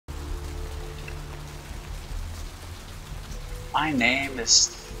My name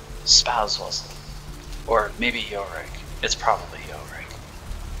is Spouswuzzle. Or maybe Yorick. It's probably Yorick.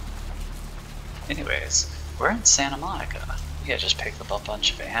 Anyways, we're in Santa Monica. Yeah, just picked up a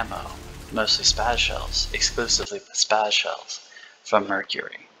bunch of ammo. Mostly spaz shells. Exclusively spaz shells. From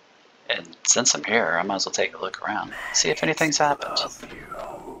Mercury. And since I'm here, I might as well take a look around. See if anything's happened.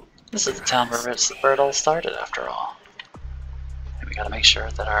 This is the town where it all started, after all. And we gotta make sure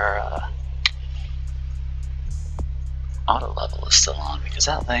that our auto level is still on, because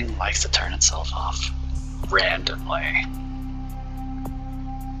that thing likes to turn itself off randomly.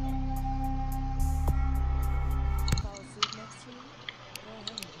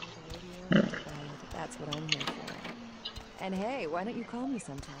 That's what I'm here for. And hey, why don't you call me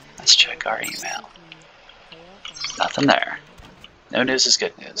sometime? Let's check our email. Nothing there. No news is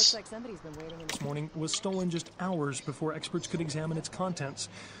good news. Looks like somebody's been waiting in This morning was stolen just hours before experts could examine its contents.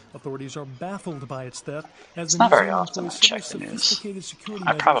 Authorities are baffled by its theft, as It's the not very museum often I employs check several the news. sophisticated security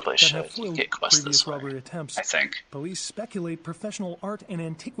I measures probably that have should. You foiled get quests previous this way, robbery attempts. I think. Police speculate professional art and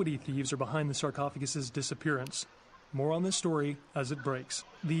antiquity thieves are behind the sarcophagus's disappearance. More on this story as it breaks.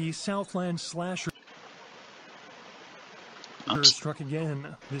 The Southland slasher struck again,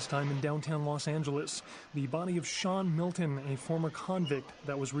 this time in downtown Los Angeles. The body of Sean Milton, a former convict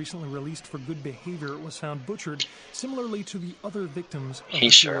that was recently released for good behavior, was found butchered, similarly to the other victims of He the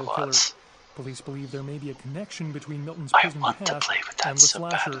sure serial killer. was. Police believe there may be a connection between Milton's I prison want to past play with that and the so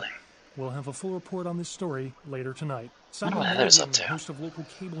slasher. badly. We'll have a full report on this story later tonight. I wonder Simon what Heather's up Milligan, to. host of local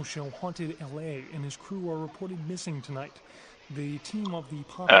cable show Haunted LA, and his crew are reported missing tonight. The team of the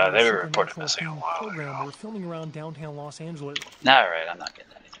popular They were reported supernatural missing a themed while program ago. were filming around downtown Los Angeles. Alright, I'm not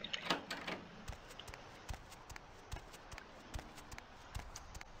getting anything.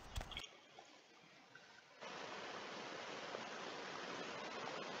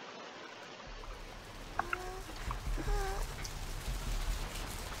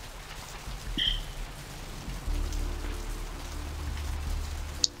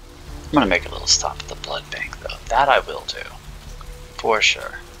 I'm gonna make a little stop at the blood bank, though. That I will do. For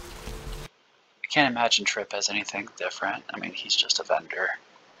sure. I can't imagine Tripp has anything different. I mean, he's just a vendor.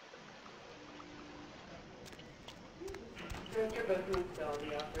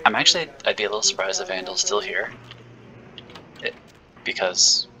 I'd be a little surprised if Vandal's still here.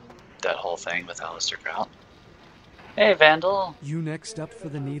 Because that whole thing with Alistair Grout. Hey, Vandal! You next up for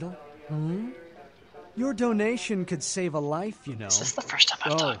the needle? Hmm? Your donation could save a life, you know. Is this the first time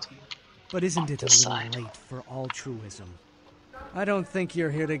I've talked to you? But isn't it a this little side. late for altruism? I don't think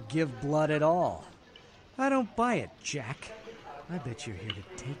you're here to give blood at all. I don't buy it, Jack. I bet you're here to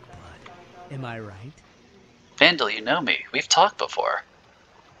take blood. Am I right? Vandal, you know me. We've talked before.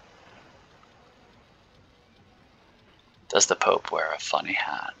 Does the Pope wear a funny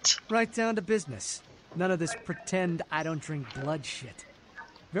hat? Right down to business. None of this pretend I don't drink blood shit.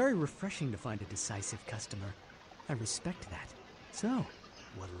 Very refreshing to find a decisive customer. I respect that. So,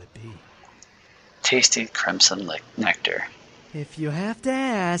 what'll it be? Tasty crimson nectar. If you have to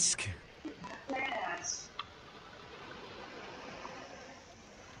ask.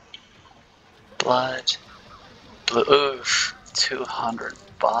 Blood. Blue. Oof.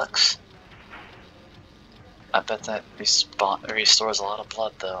 $200. I bet that restores a lot of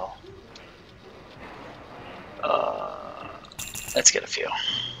blood, though. Let's get a few.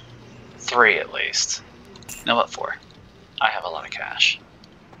 3 at least. No, what 4? I have a lot of cash.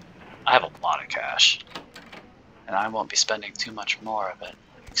 And I won't be spending too much more of it,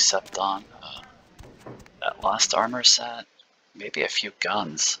 except on that last armor set, maybe a few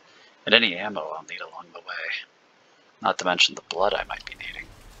guns, and any ammo I'll need along the way. Not to mention the blood I might be needing.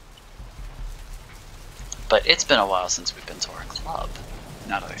 But it's been a while since we've been to our club,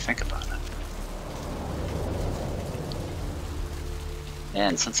 now that I think about it.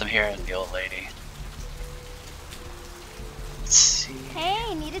 And since I'm here and the old lady, let's see.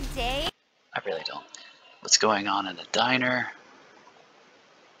 Hey, need a date? I really don't. What's going on in the diner?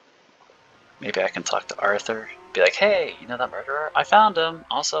 Maybe I can talk to Arthur. Be like, hey, you know that murderer? I found him.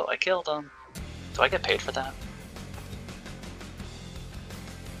 Also, I killed him. Do I get paid for that?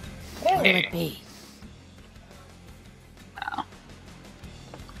 What will Hey. it be? No.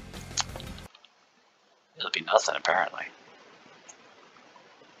 It'll be nothing, apparently.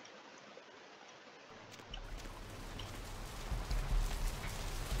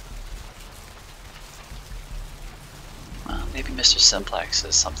 Well, maybe Mr. Simplex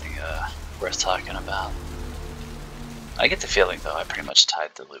is something worth talking about. I get the feeling, though, I pretty much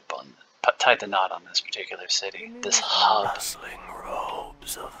tied the knot on this particular city. This hub.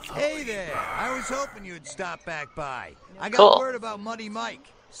 Hey there! I was hoping you'd stop back by. I got Cool. word about Muddy Mike.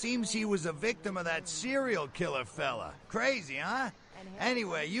 Seems he was a victim of that serial killer fella. Crazy, huh?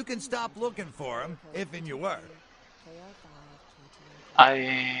 Anyway, you can stop looking for him, if in your work.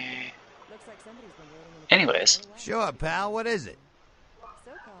 Anyways. Sure, pal, what is it?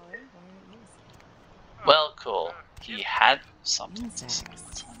 Well, cool. He had something to see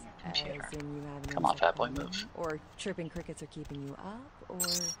what's on your computer. Come on, fat boy, move. Or chirping crickets are keeping you up, or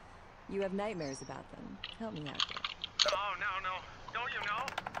you have nightmares about them. Help me out here. Oh, no. Don't you know?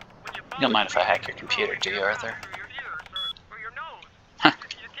 When you don't mind if I hack your computer, do you, Arthur?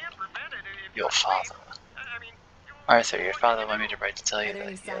 Your father. Arthur, your father wanted me to write to tell you that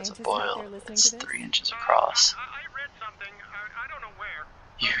he has a boil that's 3 inches across.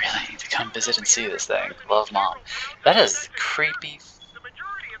 You really need to come visit and see this thing. Love, Mom. That is creepy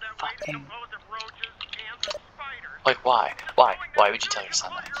fucking... Like, why? Why? Why would you tell your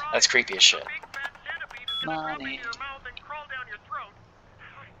son that? That's creepy as shit. Money.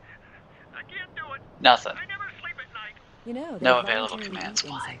 Nothing. You know, no available commands.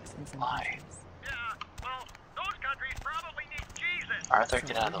 Why? Why? Arthur,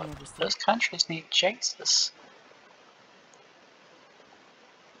 get out of the way. Those countries need Jesus.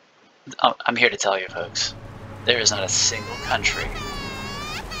 I'm here to tell you, folks, there is not a single country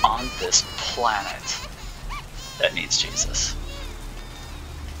on this planet that needs Jesus.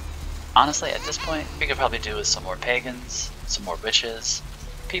 Honestly, at this point, we could probably do with some more pagans, some more witches,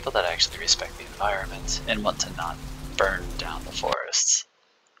 people that actually respect the environment and want to not burn down the forests.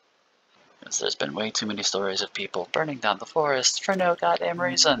 Because there's been way too many stories of people burning down the forest for no goddamn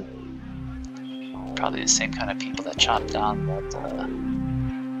reason. Probably the same kind of people that chopped down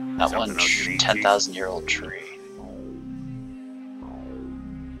that one 10,000-year-old tree.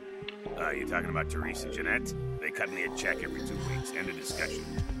 You talking about Therese and Jeanette? They cut me a check every 2 weeks. End of discussion.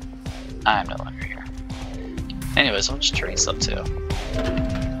 I'm no longer here. Anyways, what's Therese up to?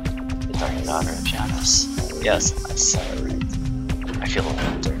 The dark daughter of Janus. Yes, I said it right. I feel a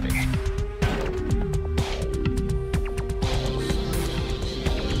little dirty.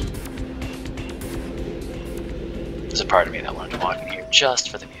 There's a part of me that wanted to walk in here just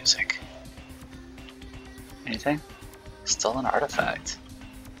for the music. Anything? Still an artifact.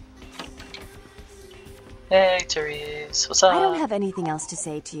 Hey, Therese, what's up? I don't have anything else to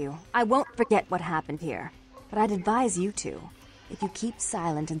say to you. I won't forget what happened here, but I'd advise you to. If you keep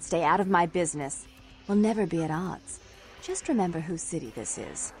silent and stay out of my business, we'll never be at odds. Just remember whose city this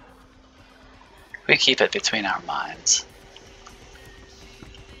is. We keep it between our minds.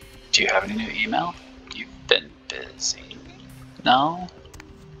 Do you have any new email? You've been busy. No?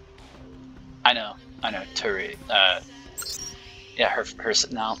 I know, Therese, yeah, her,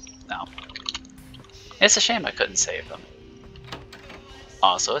 no. It's a shame I couldn't save them.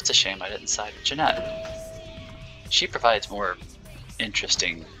 Also, it's a shame I didn't side with Jeanette. She provides more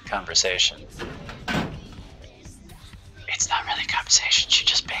interesting conversation. It's not really conversation, she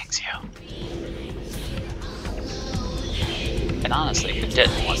just bangs you. And honestly, you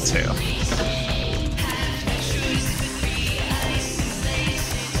didn't want to.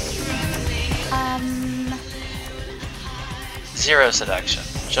 Zero seduction,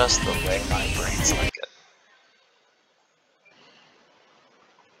 just the way my brains like it.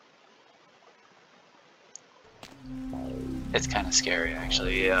 It's kind of scary,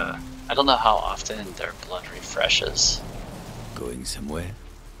 actually. I don't know how often their blood refreshes. Going somewhere?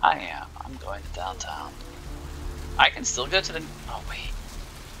 I am. I'm going to downtown. I can still go to the... Oh, wait.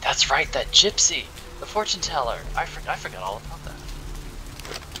 That's right, that gypsy! The fortune teller! I forgot all about that.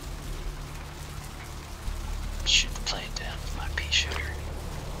 Shoot the plane down with my pea shooter.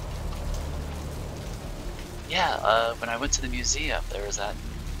 Yeah, when I went to the museum, there was that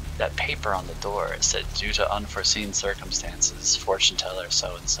paper on the door. It said, due to unforeseen circumstances, fortune teller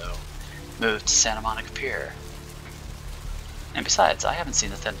so-and-so moved to Santa Monica Pier. And besides, I haven't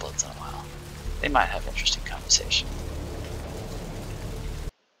seen the Thin Bloods in a while. They might have interesting conversation.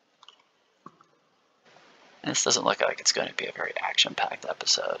 And this doesn't look like it's going to be a very action-packed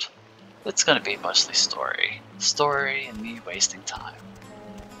episode. It's going to be mostly story. Story and me wasting time.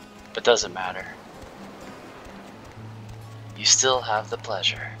 But doesn't matter. You still have the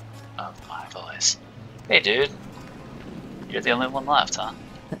pleasure of my voice. Hey dude. You're the only one left, huh?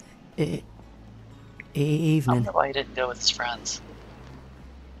 I Evening. wonder why he didn't go with his friends.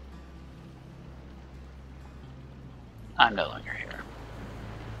 I'm no longer here.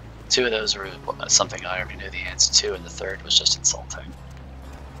 2 of those were something I already knew the answer to, and the 3rd was just insulting.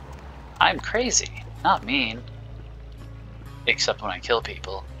 I'm crazy, not mean. Except when I kill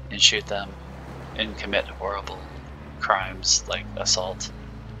people and shoot them and commit horrible crimes like assault.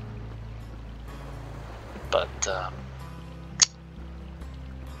 But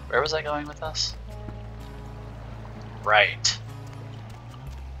Where was I going with this? Right.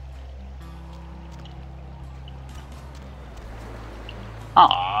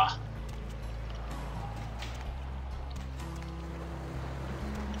 Aww.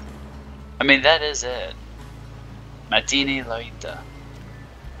 I mean, that is it. Matini Loita.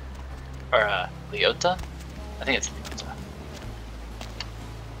 Or, Leota? I think it's Leota.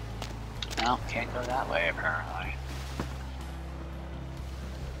 No, can't go that way, apparently.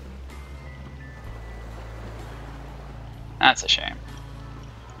 That's a shame.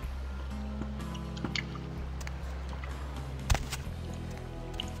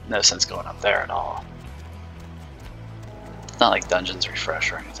 No sense going up there at all. It's not like dungeons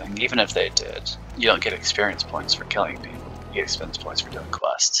refresh or anything. Even if they did, you don't get experience points for killing people. You get experience points for doing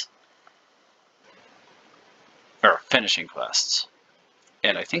quests. Or finishing quests.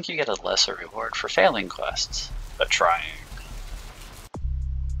 And I think you get a lesser reward for failing quests, but trying.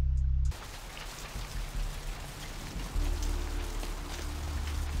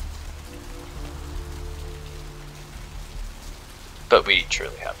 But we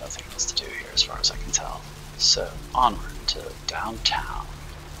truly have nothing else to do here as far as I can tell. So onward to downtown.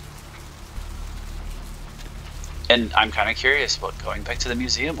 And I'm kind of curious what going back to the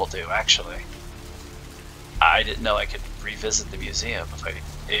museum will do, actually. I didn't know I could revisit the museum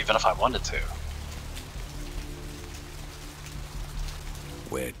even if I wanted to.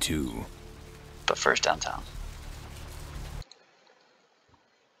 Where to? But first downtown.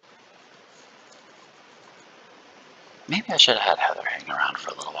 Maybe I should have had Heather hang around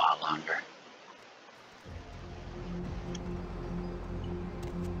for a little while longer.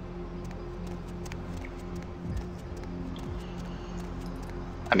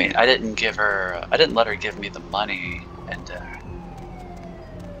 I mean, I didn't let her give me the money, and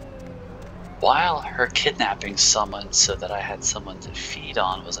while her kidnapping someone so that I had someone to feed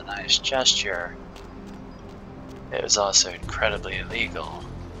on was a nice gesture, it was also incredibly illegal.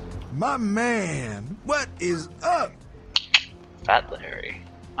 My man, what is up? Fat Larry,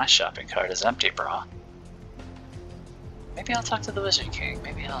 my shopping cart is empty, brah. Maybe I'll talk to the Wizard King.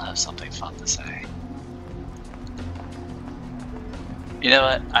 Maybe he'll have something fun to say. You know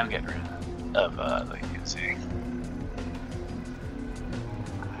what? I'm getting rid of the music.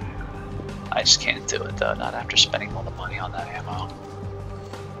 I just can't do it though, not after spending all the money on that ammo.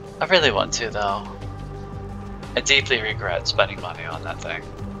 I really want to though. I deeply regret spending money on that thing.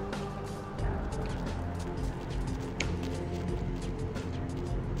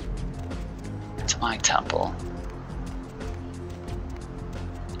 To my temple.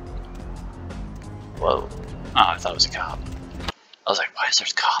 Whoa. Oh, I thought it was a cop. I was like, why is there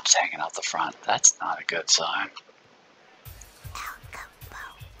cops hanging out the front? That's not a good sign.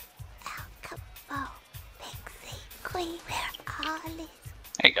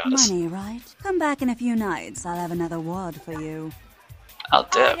 Hey, goddess. Money, right? Come back in a few nights. I'll have another word for you. I'll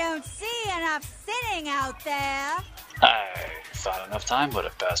dip. I don't see enough sinning out there. I thought enough time would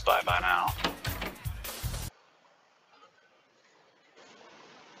have passed by now.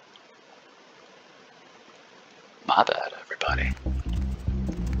 My bad, everybody.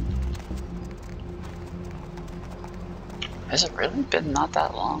 Has it really been not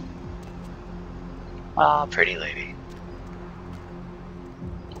that long? Ah, pretty lady.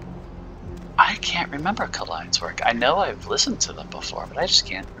 I can't remember Collid's work. I know I've listened to them before, but I just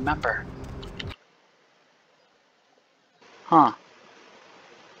can't remember. Huh.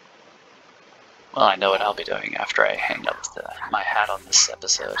 Well, I know what I'll be doing after I hang up my hat on this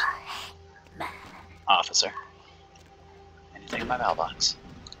episode. Officer. Anything in my mailbox?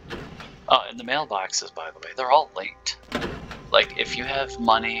 Oh, and the mailboxes, by the way, they're all linked. Like, if you have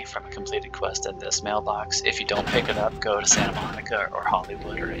money from a completed quest in this mailbox, if you don't pick it up, go to Santa Monica or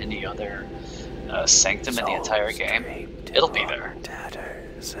Hollywood or any other sanctum in the entire game. It'll be there.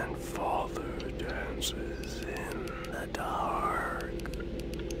 Tatters and father dances in the dark.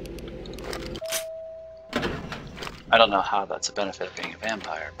 I don't know how that's a benefit of being a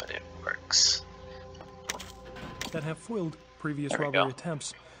vampire, but it works. That have foiled previous robbery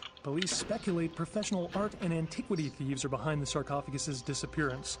attempts. Police speculate professional art and antiquity thieves are behind the sarcophagus's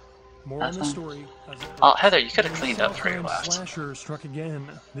disappearance. More on the story. Oh, Heather, you could have cleaned up before you left. Slasher struck again,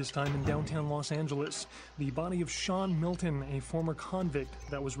 this time in downtown Los Angeles. The body of Sean Milton, a former convict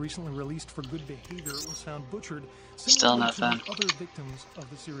that was recently released for good behavior, was found butchered. Still nothing. To other victims of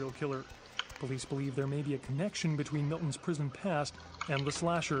the serial killer. Police believe there may be a connection between Milton's prison past and the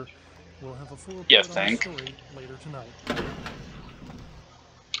slasher. We'll have a full report on the story later tonight.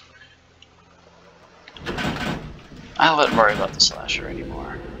 I wouldn't worry about the slasher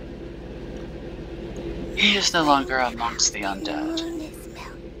anymore. He is no longer amongst the undead.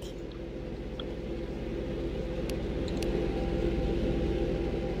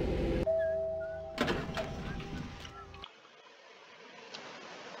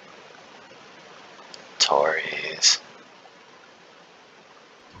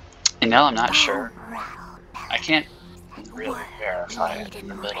 You know, I'm not sure. I can't really verify it in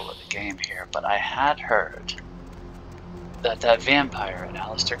the middle of the game here, but I had heard that that vampire in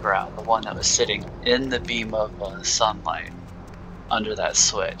Alistair Grout, the one that was sitting in the beam of sunlight under that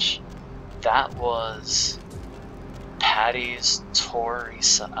switch, that was Patty's Tory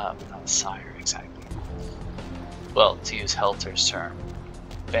not sire exactly. Well, to use Helter's term,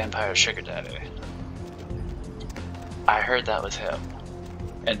 vampire sugar daddy. I heard that was him,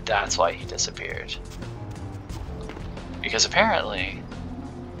 and that's why he disappeared. Because apparently,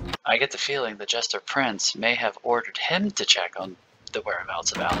 I get the feeling the Jester Prince may have ordered him to check on the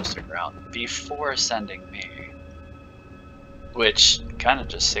whereabouts of Alistair Grout before sending me. Which kind of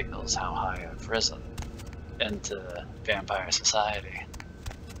just signals how high I've risen into vampire society.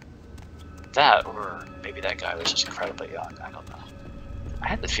 That, or maybe that guy was just incredibly young, I don't know. I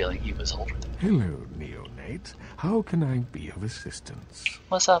had the feeling he was older than me. Hello, Neonate. How can I be of assistance?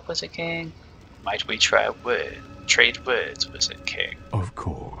 What's up, Wizard King? Might we trade words, Wizard King? Of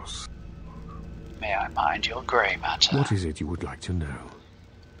course. May I mind your grey matter? What is it you would like to know?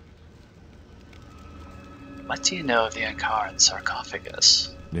 What do you know of the Ankaran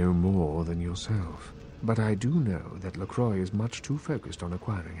sarcophagus? No more than yourself. But I do know that LaCroix is much too focused on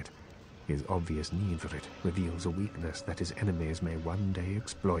acquiring it. His obvious need for it reveals a weakness that his enemies may one day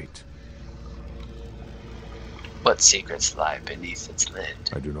exploit. What secrets lie beneath its lid?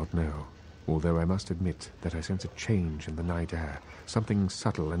 I do not know, although I must admit that I sense a change in the night air, something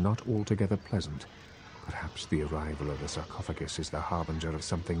subtle and not altogether pleasant. Perhaps the arrival of the sarcophagus is the harbinger of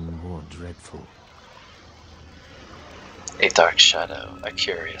something more dreadful. A dark shadow, a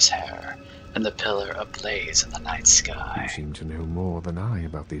curious hair, and the pillar ablaze in the night sky. You seem to know more than I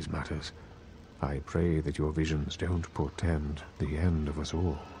about these matters. I pray that your visions don't portend the end of us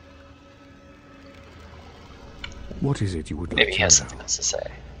all. What is it you would like to know? Maybe he has something else to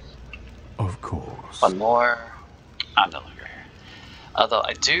say. Of course. One more. I'm no longer here. Although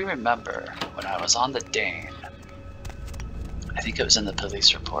I do remember when I was on the Dane, I think it was in the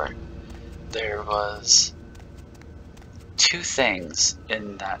police report, there was 2 things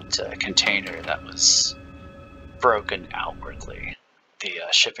in that container that was broken outwardly. The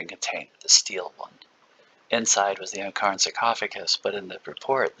shipping container, the steel one. Inside was the Ankaran sarcophagus, but in the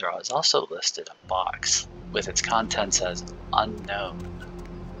report there was also listed a box with its contents as unknown.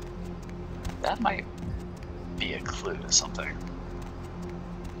 That might be a clue to something.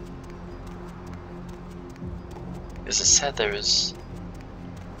 As it said, there's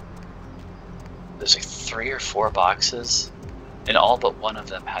like 3 or 4 boxes, and all but one of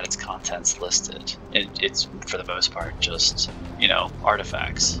them had its contents listed. And it's, for the most part, just, you know,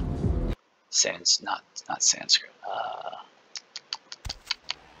 artifacts. Not Sanskrit.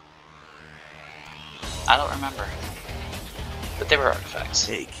 I don't remember. But they were artifacts.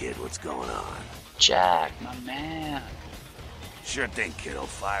 Hey kid, what's going on? Jack, my man. Sure thing, kiddo.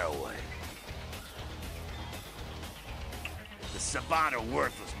 Fire away. The Sabat are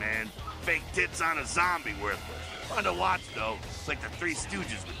worthless, man. Fake tits on a zombie worthless. Fun to watch, though. It's like the Three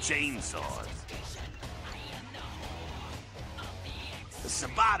Stooges with chainsaws. The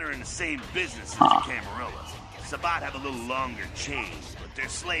Sabat are in the same business as the Camarilla. Sabat have a little longer chain, but they're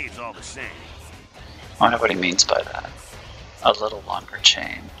slaves all the same. I wonder what he means by that. A little longer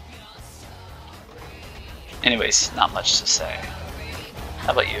chain. Anyways, not much to say.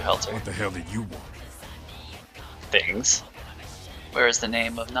 How about you, Helter? What the hell did you want? Things. Where is the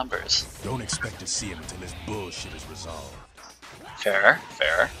name of numbers? Don't expect to see him until this bullshit is resolved. Fair,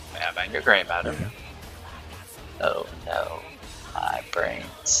 fair. May I mind your gray matter? Yeah. Oh no. My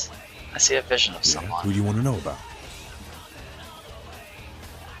brains. I see a vision of someone. Who do you want to know about?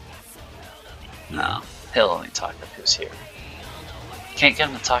 No, he'll only talk of who's here. Can't get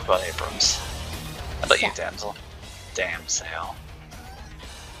him to talk about Abrams. How about you, damsel? Damsel.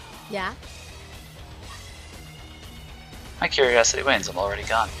 Yeah? My curiosity wins, I'm already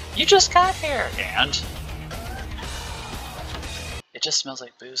gone. You just got here! And? It just smells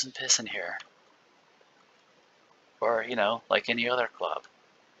like booze and piss in here. Or, you know, like any other club.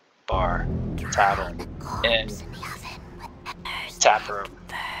 Bar. Tavern. Inn. Tap room.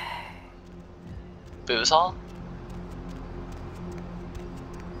 Booze hall?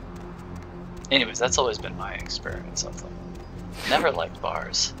 Anyways, that's always been my experience of them. Never liked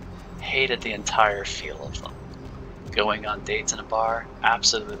bars. Hated the entire feel of them. Going on dates in a bar,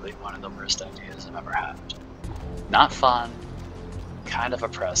 absolutely one of the worst ideas I've ever had. Not fun, kind of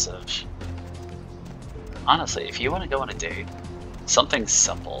oppressive. Honestly, if you want to go on a date, something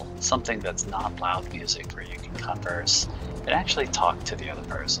simple, something that's not loud music where you can converse and actually talk to the other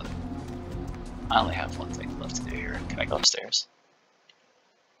person. I only have one thing left to do here. Can I go upstairs?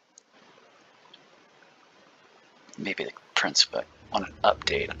 Maybe the prince would want an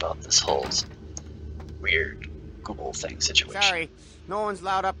update about this whole weird Google thing situation. Sorry, no one's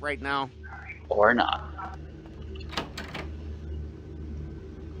loud up right now. Or not.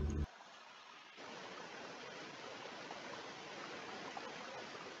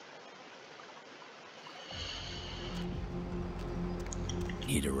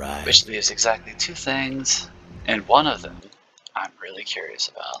 Need a ride. Which leaves exactly two things, and one of them I'm really curious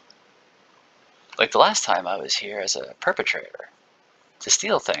about. Like the last time I was here as a perpetrator, to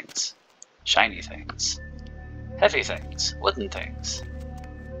steal things, shiny things, heavy things, wooden things.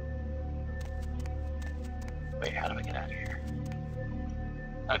 Wait, how do I get out of here?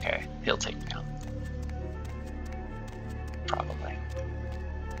 Okay, he'll take me out. Probably.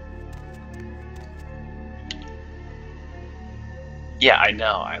 Yeah, I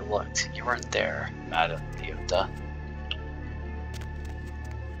know, I looked. You weren't there, Madame Iota.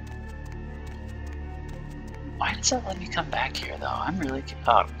 Why does that let me come back here, though? I'm really...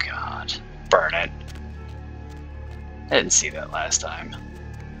 Oh, God. Burn it. I didn't see that last time.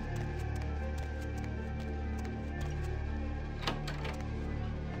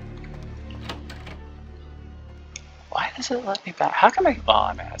 Why does it let me back? How come I... Well,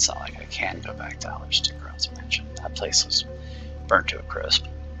 I mean, it's not like I can go back to Aller's Girls Mansion. That place was burnt to a crisp.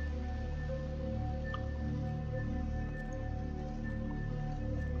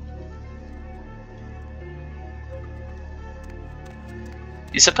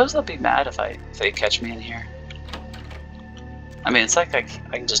 You suppose they'll be mad if they catch me in here? I mean, it's like I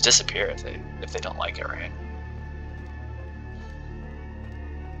can just disappear if they don't like it, right?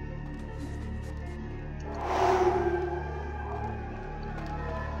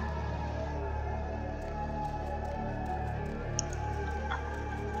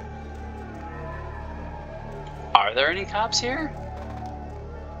 Are there any cops here?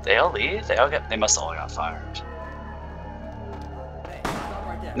 They all leave? They must all got fired.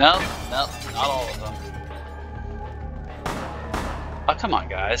 No, not all of them. Oh, come on,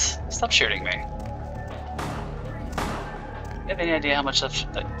 guys. Stop shooting me. You have any idea how much that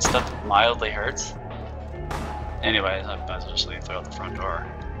stuff mildly hurts? Anyways, I might as well just leave through the front door.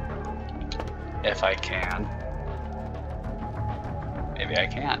 If I can. Maybe I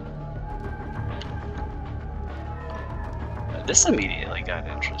can't. This immediately got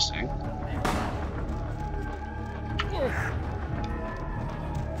interesting.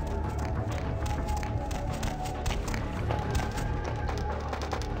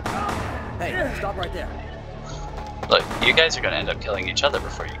 Hey, stop right there. Look, you guys are gonna end up killing each other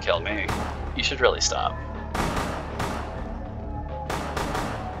before you kill me. You should really stop.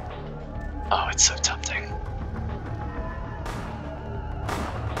 Oh, it's so tempting.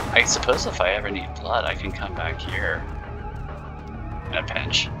 I suppose if I ever need blood, I can come back here in a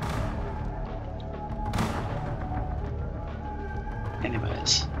pinch.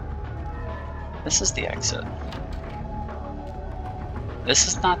 Anyways, this is the exit. This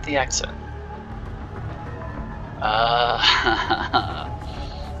is not the exit.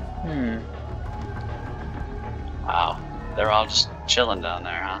 Wow, they're all just chilling down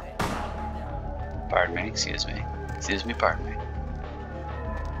there, huh? Pardon me, excuse me. Excuse me, pardon me.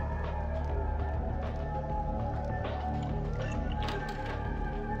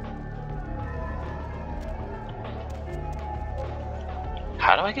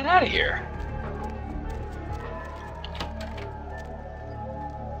 How do I get out of here?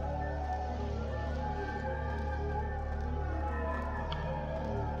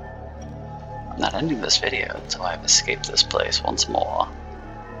 I'm not ending this video until I've escaped this place once more.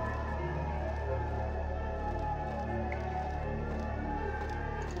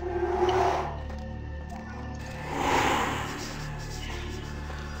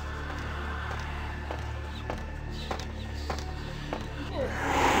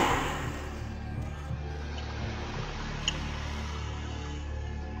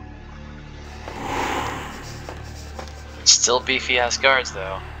 Still beefy ass guards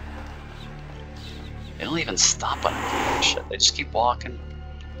though. They don't even stop when I do that shit. They just keep walking.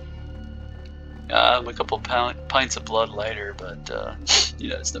 I'm a couple pints of blood later, but you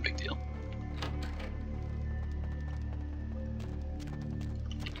know, it's no big deal.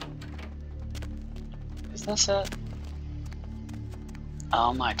 Is this it?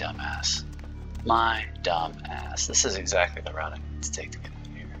 Oh, my dumb ass. My dumb ass. This is exactly the route I need to take to get out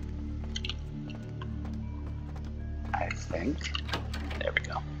of here. I think. There we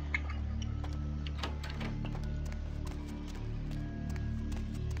go.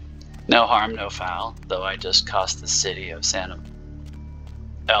 No harm, no foul, though I just cost the city of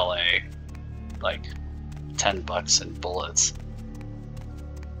LA like $10 in bullets.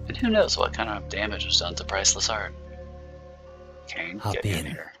 And who knows what kind of damage was done to priceless art. Kane, Hop get in.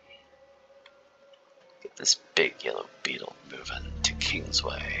 here. Get this big yellow beetle moving to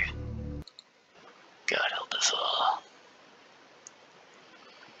Kingsway. God help us all.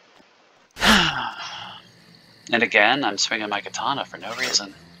 And again, I'm swinging my katana for no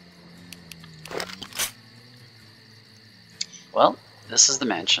reason. Well, this is the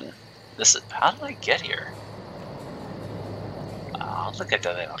mansion. This is. How did I get here? Oh, look at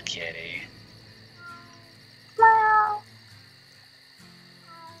the little kitty.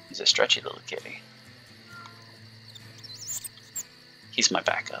 He's a stretchy little kitty. He's my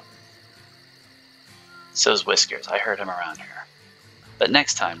backup. So's Whiskers. I heard him around here. But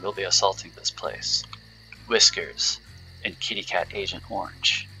next time, we'll be assaulting this place. Whiskers and Kitty Cat Agent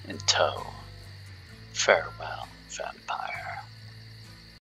Orange in tow. Farewell, vampire.